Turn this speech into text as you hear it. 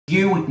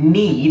you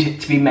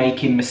need to be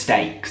making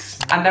mistakes.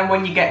 And then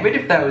when you get rid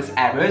of those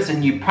errors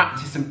and you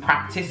practice and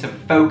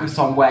focus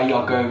on where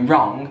you're going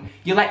wrong,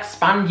 you'll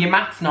expand your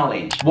maths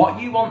knowledge. What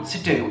you want to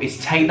do is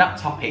take that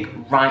topic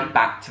right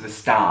back to the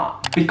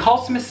start.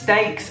 Because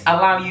mistakes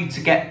allow you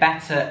to get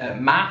better at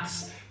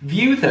maths,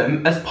 view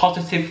them as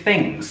positive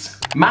things.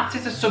 Maths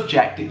is a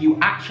subject that you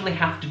actually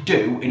have to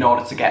do in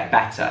order to get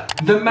better.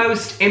 The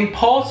most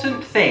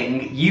important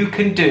thing you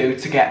can do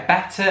to get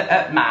better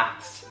at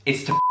maths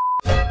is to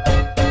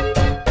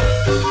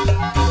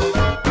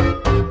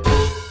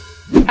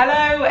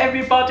Hello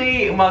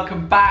everybody and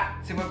welcome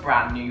back to a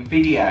brand new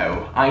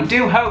video. I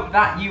do hope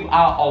that you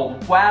are all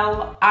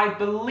well. I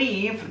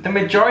believe the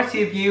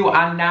majority of you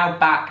are now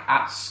back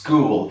at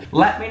school.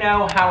 Let me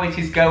know how it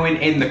is going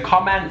in the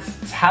comments.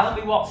 Tell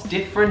me what's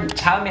different.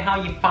 Tell me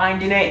how you're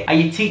finding it. Are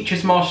your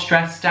teachers more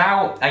stressed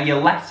out? Are your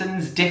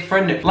lessons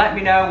different? Let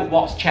me know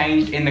what's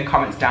changed in the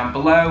comments down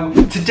below.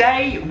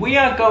 Today we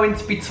are going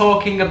to be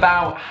talking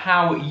about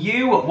how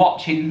you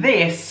watching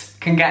this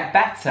can get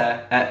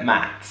better at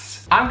maths.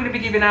 I'm going to be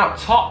giving out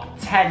top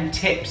 10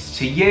 tips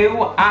to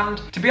you, and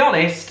to be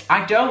honest,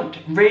 I don't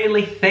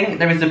really think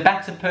there is a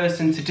better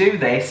person to do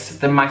this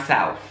than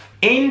myself.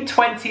 In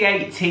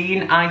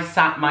 2018, I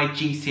sat my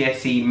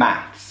GCSE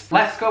Maths.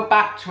 Let's go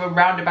back to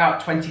around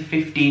about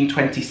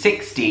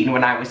 2015-2016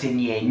 when I was in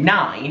year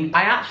 9.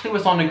 I actually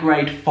was on a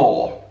grade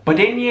 4, but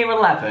in year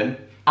 11,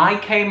 I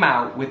came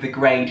out with a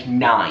grade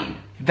 9.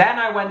 Then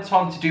I went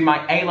on to do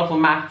my A-level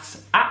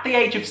maths at the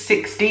age of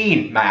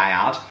 16, may I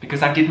add,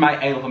 because I did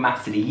my A-level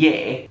maths in a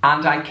year,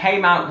 and I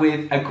came out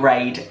with a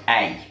grade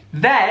A.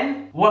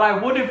 Then, what I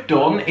would have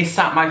done is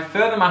sat my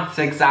further maths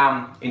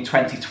exam in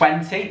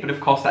 2020, but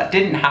of course that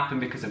didn't happen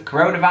because of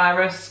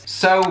coronavirus,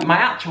 so my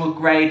actual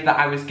grade that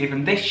I was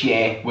given this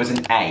year was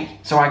an A.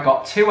 So I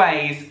got 2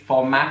 A's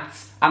for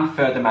maths and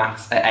further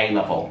maths at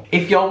A-level.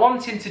 If you're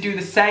wanting to do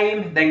the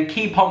same, then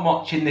keep on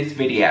watching this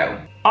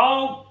video.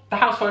 Oh, the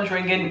house phone's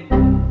ringing.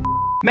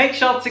 Make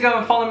sure to go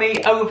and follow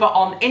me over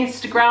on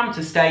Instagram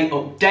to stay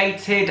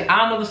updated and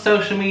other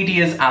social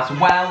medias as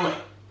well.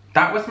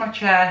 That was my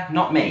chair,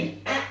 not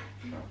me.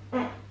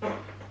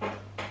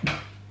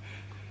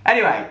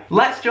 Anyway,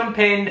 let's jump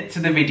into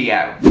the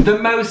video. The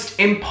most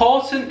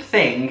important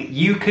thing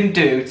you can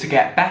do to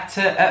get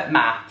better at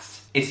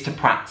maths is to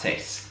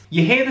practice.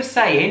 You hear the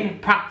saying,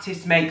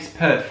 practice makes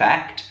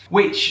perfect,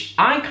 which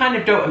I kind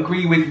of don't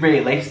agree with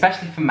really,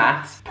 especially for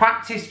maths.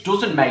 Practice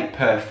doesn't make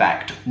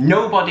perfect.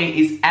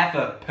 Nobody is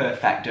ever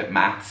perfect at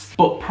maths,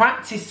 but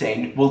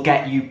practicing will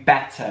get you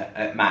better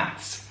at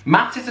maths.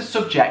 Maths is a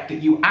subject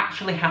that you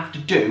actually have to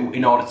do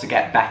in order to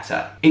get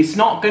better. It's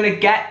not going to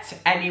get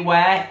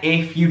anywhere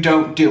if you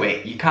don't do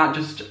it. You can't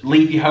just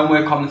leave your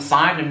homework on the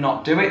side and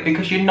not do it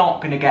because you're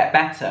not going to get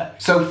better.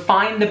 So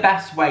find the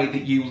best way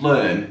that you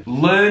learn.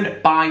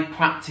 Learn by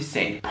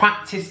practicing.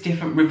 Practice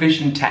different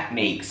revision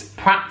techniques.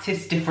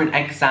 Practice different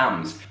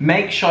exams.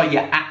 Make sure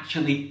you're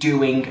actually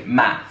doing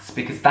maths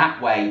because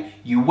that way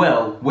you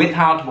will, with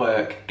hard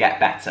work, get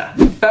better.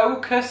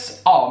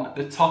 Focus on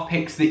the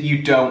topics that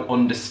you don't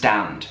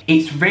understand.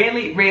 It's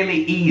really,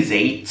 really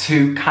easy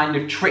to kind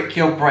of trick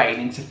your brain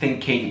into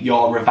thinking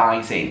you're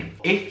revising.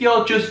 If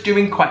you're just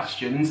doing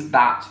questions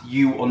that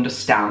you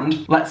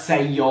understand, let's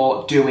say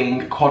you're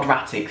doing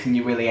quadratics and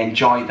you really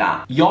enjoy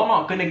that, you're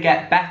not going to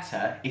get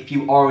better if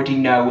you already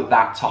know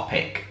that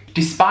topic.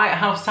 Despite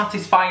how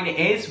satisfying it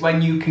is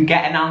when you can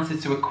get an answer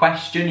to a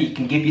question, you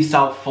can give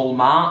yourself full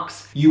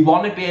marks, you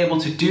want to be able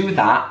to do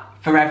that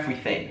for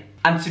everything.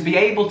 And to be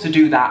able to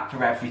do that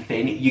for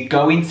everything, you're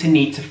going to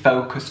need to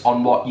focus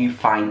on what you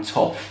find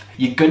tough.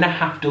 You're going to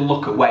have to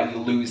look at where you're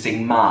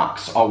losing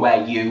marks or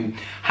where you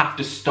have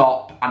to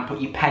stop and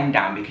put your pen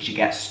down because you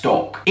get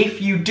stuck.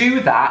 If you do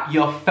that,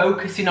 you're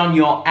focusing on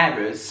your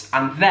errors,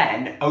 and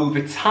then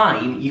over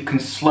time you can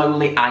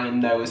slowly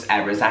iron those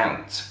errors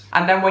out.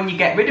 And then when you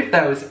get rid of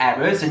those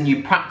errors and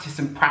you practice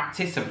and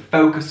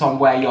focus on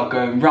where you're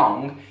going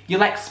wrong,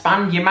 you'll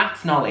expand your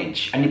maths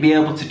knowledge and you'll be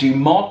able to do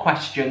more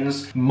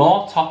questions,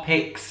 more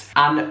topics,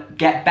 and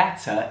get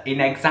better in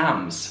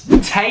exams.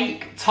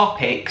 Take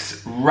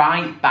topics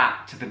right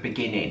back to the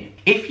beginning.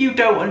 If you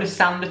don't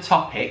understand the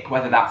topic,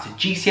 whether that's a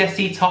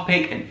GCSE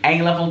topic, an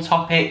A-level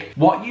topic,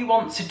 what you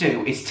want to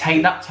do is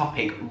take that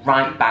topic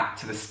right back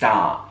to the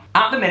start.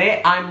 At the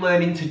minute, I'm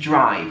learning to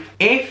drive.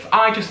 If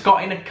I just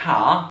got in a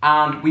car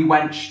and we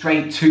went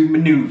straight to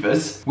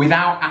manoeuvres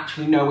without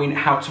actually knowing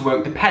how to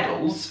work the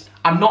pedals,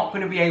 I'm not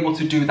going to be able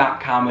to do that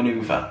car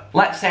manoeuvre.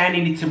 Let's say I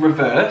needed to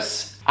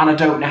reverse and I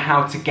don't know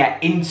how to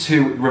get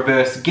into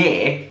reverse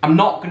gear, I'm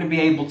not going to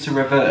be able to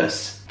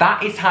reverse.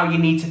 That is how you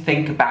need to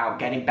think about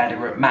getting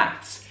better at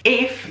maths.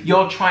 If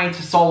you're trying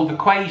to solve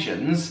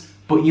equations,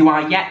 but you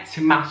are yet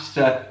to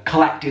master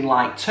collecting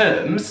like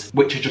terms,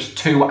 which are just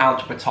 2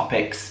 algebra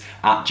topics,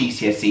 at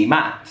GCSE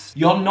Maths,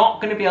 you're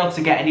not going to be able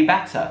to get any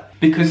better,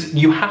 because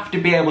you have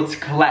to be able to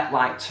collect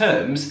like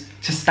terms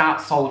to start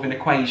solving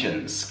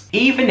equations.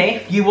 Even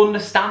if you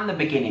understand the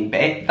beginning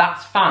bit,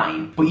 that's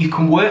fine, but you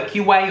can work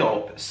your way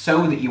up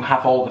so that you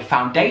have all the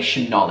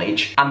foundation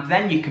knowledge, and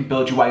then you can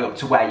build your way up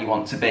to where you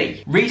want to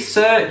be.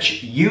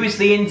 Research, use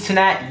the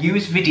internet,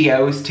 use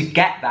videos to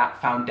get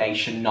that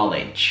foundation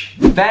knowledge.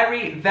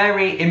 Very,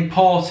 very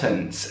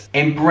important,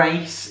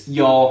 embrace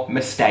your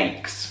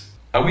mistakes.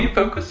 Are we in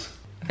focus?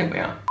 I think we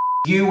are.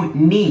 You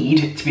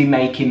need to be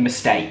making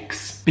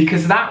mistakes,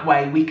 because that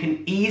way we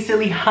can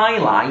easily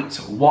highlight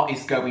what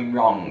is going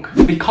wrong.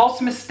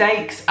 Because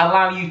mistakes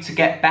allow you to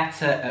get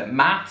better at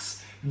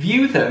maths,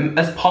 view them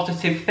as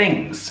positive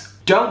things.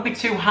 Don't be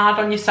too hard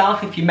on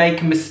yourself if you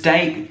make a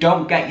mistake.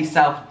 Don't get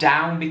yourself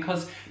down,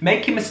 because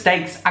making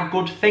mistakes are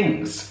good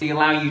things. They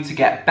allow you to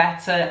get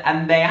better,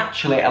 and they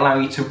actually allow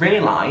you to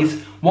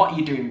realise what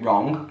you're doing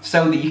wrong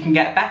so that you can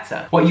get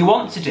better. What you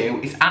want to do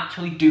is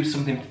actually do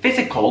something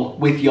physical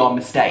with your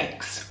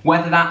mistakes.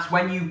 Whether that's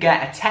when you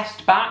get a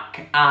test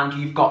back and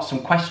you've got some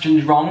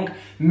questions wrong,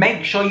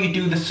 make sure you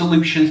do the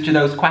solutions to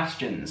those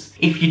questions.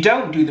 If you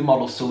don't do the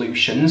model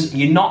solutions,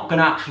 you're not going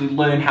to actually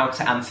learn how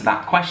to answer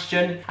that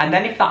question. And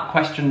then if that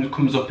question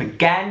comes up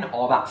again,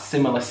 or that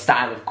similar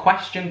style of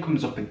question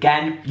comes up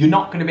again, you're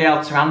not going to be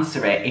able to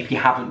answer it if you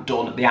haven't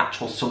done the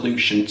actual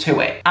solution to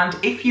it. And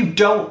if you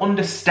don't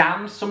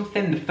understand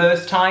something the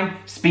first time,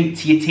 speak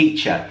to your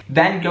teacher.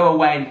 Then go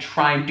away and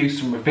try and do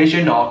some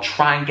revision, or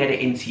try and get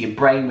it into your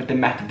brain with the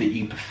method that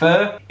you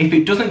prefer. If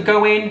it doesn't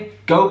go in,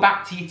 go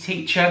back to your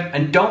teacher,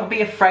 and don't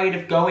be afraid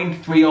of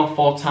going 3 or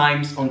 4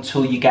 times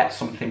until you get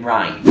something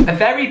right. A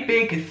very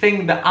big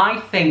thing that I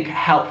think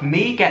helped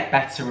me get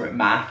better at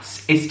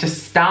maths is to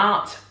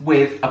start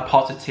with a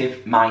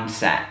positive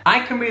mindset.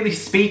 I can really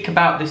speak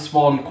about this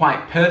one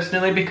quite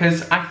personally,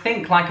 because I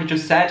think, like I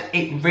just said,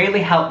 it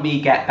really helped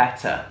me get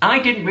better. I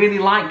didn't really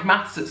like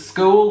maths at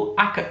school.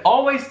 I could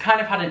always kind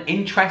of had an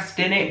interest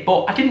in it,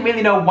 but I didn't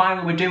really know why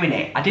we were doing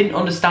it. I didn't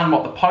understand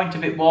what the point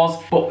of it was.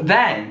 But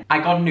then I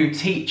got a new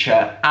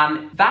teacher,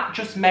 and that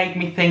just made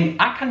me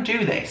think, I can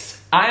do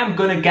this. I am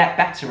going to get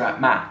better at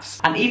maths.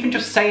 And even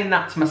just saying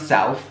that to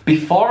myself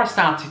before I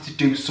started to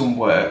do some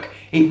work,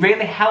 it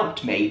really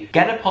helped me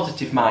get a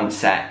positive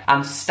mindset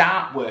and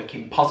start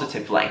working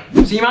positively.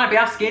 So you might be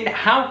asking,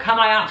 how can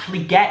I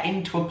actually get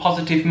into a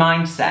positive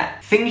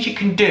mindset? Things you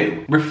can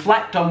do: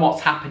 reflect on what's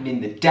happened in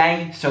the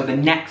day, so the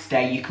next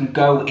day you can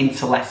go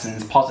into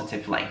lessons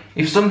positively.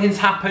 If something's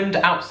happened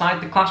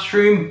outside the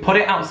classroom, put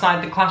it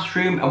outside the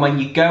classroom, and when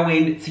you go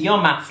into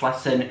your maths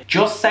lesson,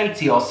 just say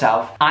to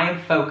yourself, I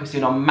am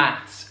focusing on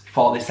maths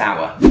for this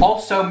hour.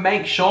 Also,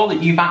 make sure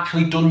that you've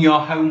actually done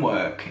your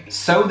homework,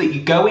 so that you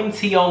go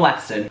into your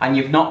lesson and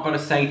you've not got to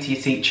say to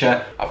your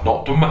teacher, I've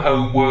not done my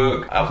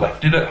homework, I've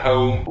left it at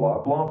home, blah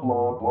blah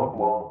blah blah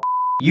blah.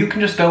 You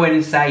can just go in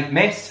and say,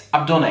 Miss,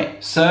 I've done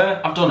it.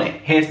 Sir, I've done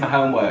it. Here's my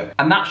homework.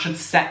 And that should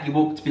set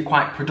you up to be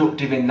quite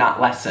productive in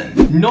that lesson.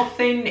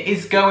 Nothing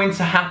is going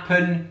to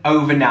happen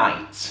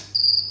overnight.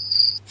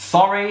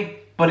 Sorry,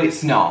 but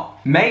it's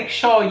not. Make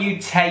sure you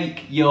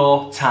take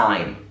your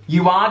time.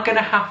 You are going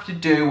to have to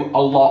do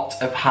a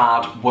lot of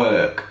hard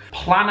work.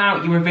 Plan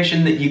out your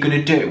revision that you're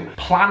going to do.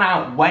 Plan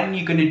out when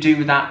you're going to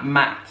do that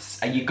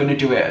maths. Are you going to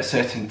do it at a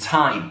certain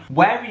time?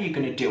 Where are you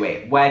going to do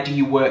it? Where do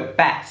you work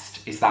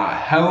best? Is that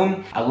at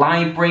home, a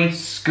library,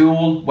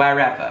 school,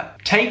 wherever?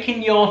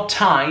 Taking your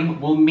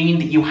time will mean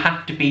that you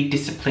have to be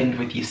disciplined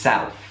with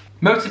yourself.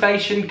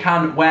 Motivation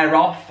can wear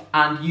off,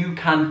 and you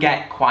can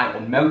get quite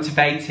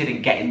unmotivated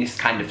and get in this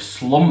kind of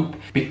slump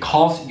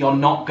because you're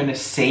not going to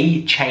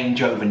see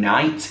change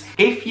overnight.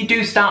 If you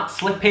do start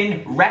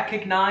slipping,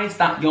 recognise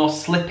that you're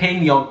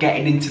slipping, you're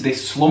getting into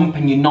this slump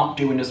and you're not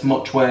doing as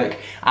much work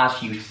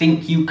as you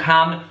think you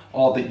can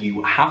or that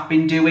you have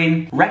been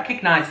doing.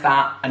 Recognise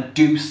that and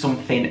do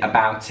something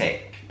about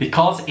it.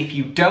 Because if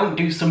you don't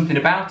do something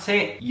about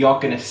it, you're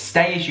going to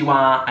stay as you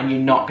are and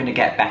you're not going to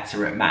get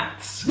better at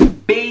maths.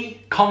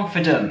 Be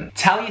confident.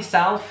 Tell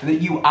yourself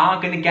that you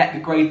are going to get the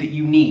grade that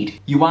you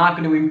need. You are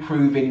going to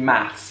improve in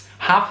maths.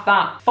 Have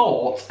that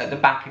thought at the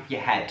back of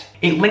your head.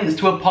 It links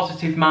to a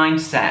positive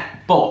mindset,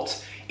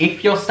 but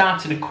if you're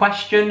starting a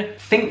question,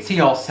 think to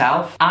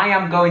yourself, I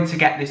am going to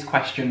get this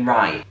question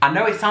right. I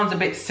know it sounds a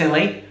bit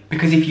silly,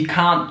 because if you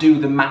can't do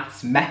the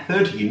maths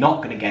method, you're not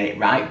going to get it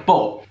right.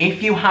 But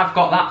if you have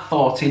got that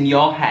thought in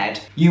your head,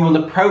 you will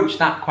approach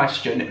that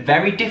question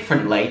very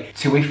differently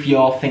to if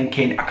you're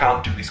thinking, I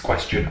can't do this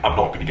question, I'm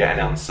not going to get an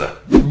answer.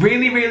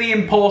 Really, really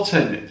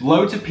important.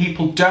 Loads of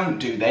people don't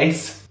do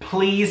this.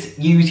 Please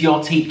use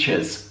your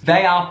teachers.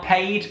 They are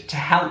paid to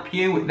help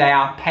you. They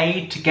are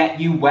paid to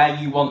get you where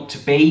you want to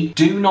be.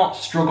 Do not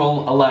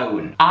struggle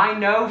alone. I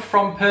know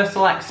from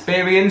personal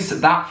experience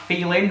that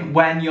feeling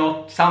when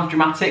you're, sounds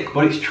dramatic,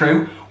 but it's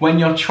true, when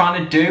you're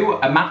trying to do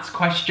a maths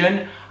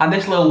question and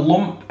this little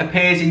lump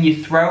appears in your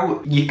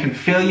throat, you can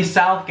feel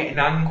yourself getting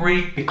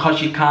angry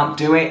because you can't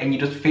do it and you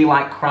just feel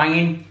like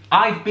crying.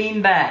 I've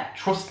been there,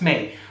 trust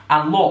me.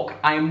 And look,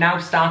 I am now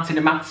starting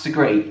a maths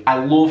degree. I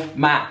love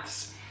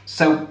maths.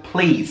 So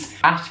please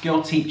ask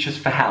your teachers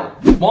for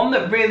help. One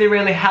that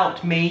really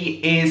helped me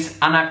is,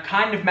 and I've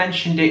kind of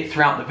mentioned it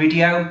throughout the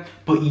video,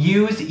 but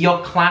use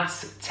your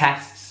class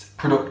tests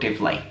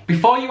productively.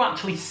 Before you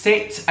actually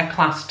sit a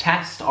class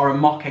test or a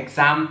mock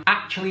exam,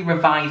 actually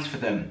revise for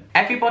them.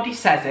 Everybody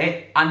says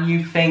it and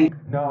you think,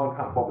 No, I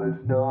can't bother.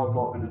 No, I'm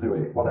not going to do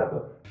it.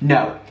 Whatever.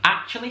 no,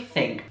 actually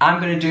think, I'm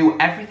going to do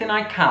everything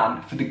I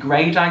can for the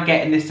grade I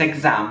get in this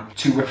exam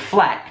to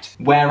reflect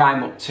where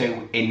I'm up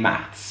to in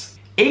maths.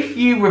 If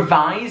you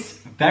revise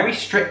very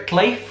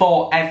strictly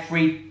for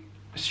every,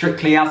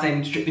 strictly as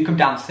in Strictly Come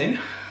Dancing,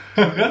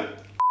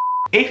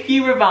 if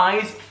you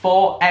revise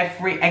for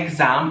every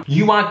exam,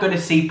 you are going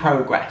to see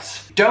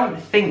progress. Don't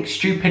think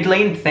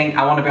stupidly and think,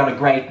 I want to be on a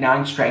grade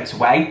 9 straight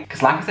away,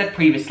 because like I said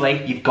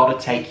previously, you've got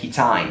to take your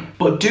time.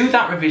 But do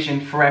that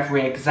revision for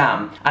every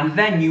exam, and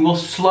then you will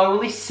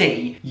slowly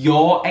see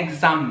your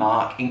exam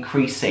mark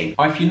increasing.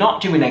 Or if you're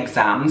not doing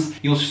exams,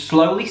 you'll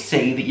slowly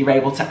see that you're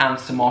able to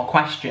answer more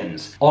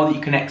questions, or that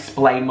you can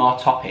explain more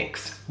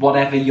topics,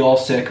 whatever your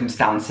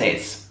circumstance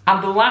is.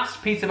 And the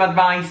last piece of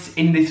advice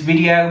in this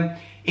video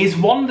is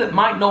one that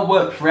might not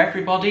work for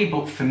everybody,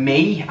 but for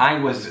me, I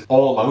was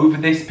all over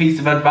this piece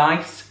of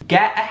advice.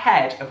 Get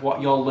ahead of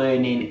what you're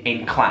learning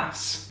in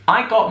class.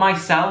 I got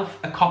myself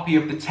a copy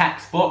of the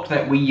textbook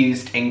that we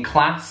used in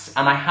class,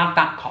 and I had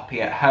that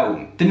copy at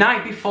home. The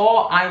night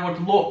before, I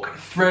would look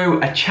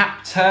through a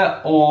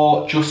chapter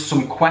or just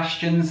some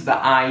questions that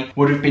I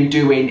would have been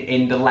doing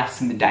in the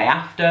lesson the day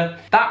after.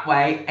 That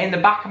way, in the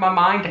back of my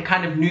mind, I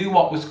kind of knew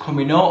what was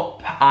coming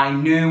up, I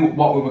knew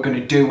what we were going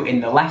to do in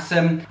the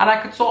lesson, and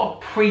I could sort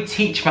of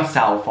pre-teach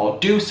myself or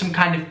do some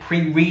kind of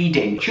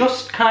pre-reading,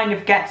 just kind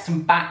of get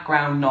some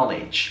background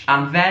knowledge.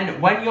 And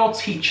then when your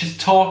teacher's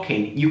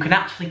talking, you can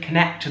actually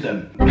connect to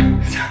them.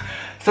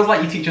 Sounds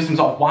like your teacher's some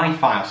sort of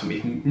Wi-Fi or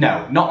something.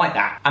 No, not like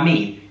that. I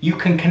mean, you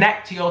can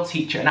connect to your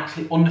teacher and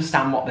actually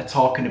understand what they're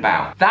talking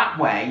about. That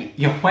way,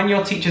 when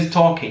your teacher's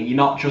talking, you're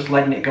not just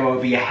letting it go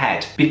over your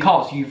head,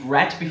 because you've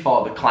read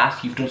before the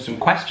class, you've done some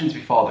questions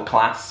before the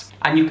class,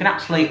 and you can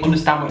actually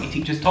understand what your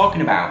teacher's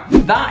talking about.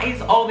 That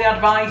is all the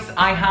advice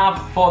I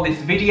have for this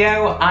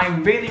video. I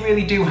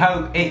really do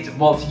hope it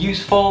was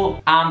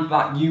useful and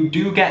that you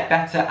do get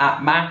better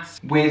at maths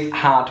with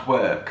hard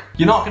work.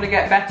 You're not going to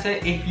get better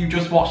if you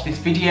just watch this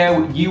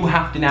video. You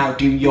have to now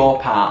do your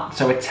part.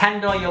 So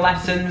attend all your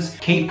lessons,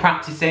 keep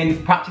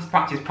practicing,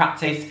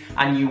 practice,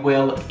 and you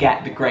will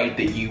get the grade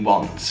that you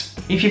want.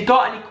 If you've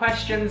got any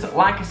questions,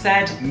 like I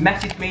said,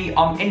 message me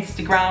on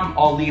Instagram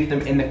or leave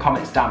them in the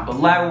comments down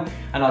below,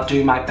 and I'll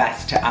do my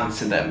best to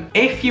answer them.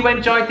 If you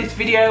enjoyed this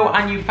video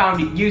and you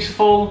found it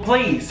useful,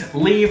 please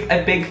leave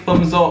a big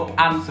thumbs up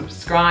and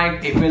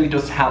subscribe. It really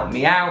does help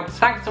me out.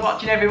 Thanks for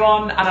watching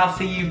everyone, and I'll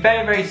see you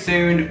very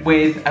soon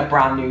with a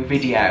brand new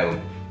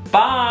video.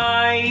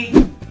 Bye!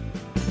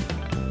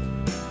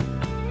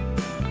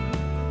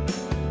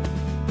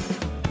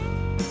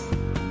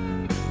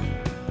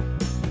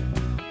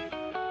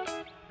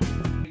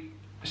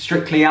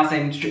 Strictly as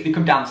in Strictly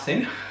Come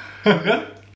Dancing.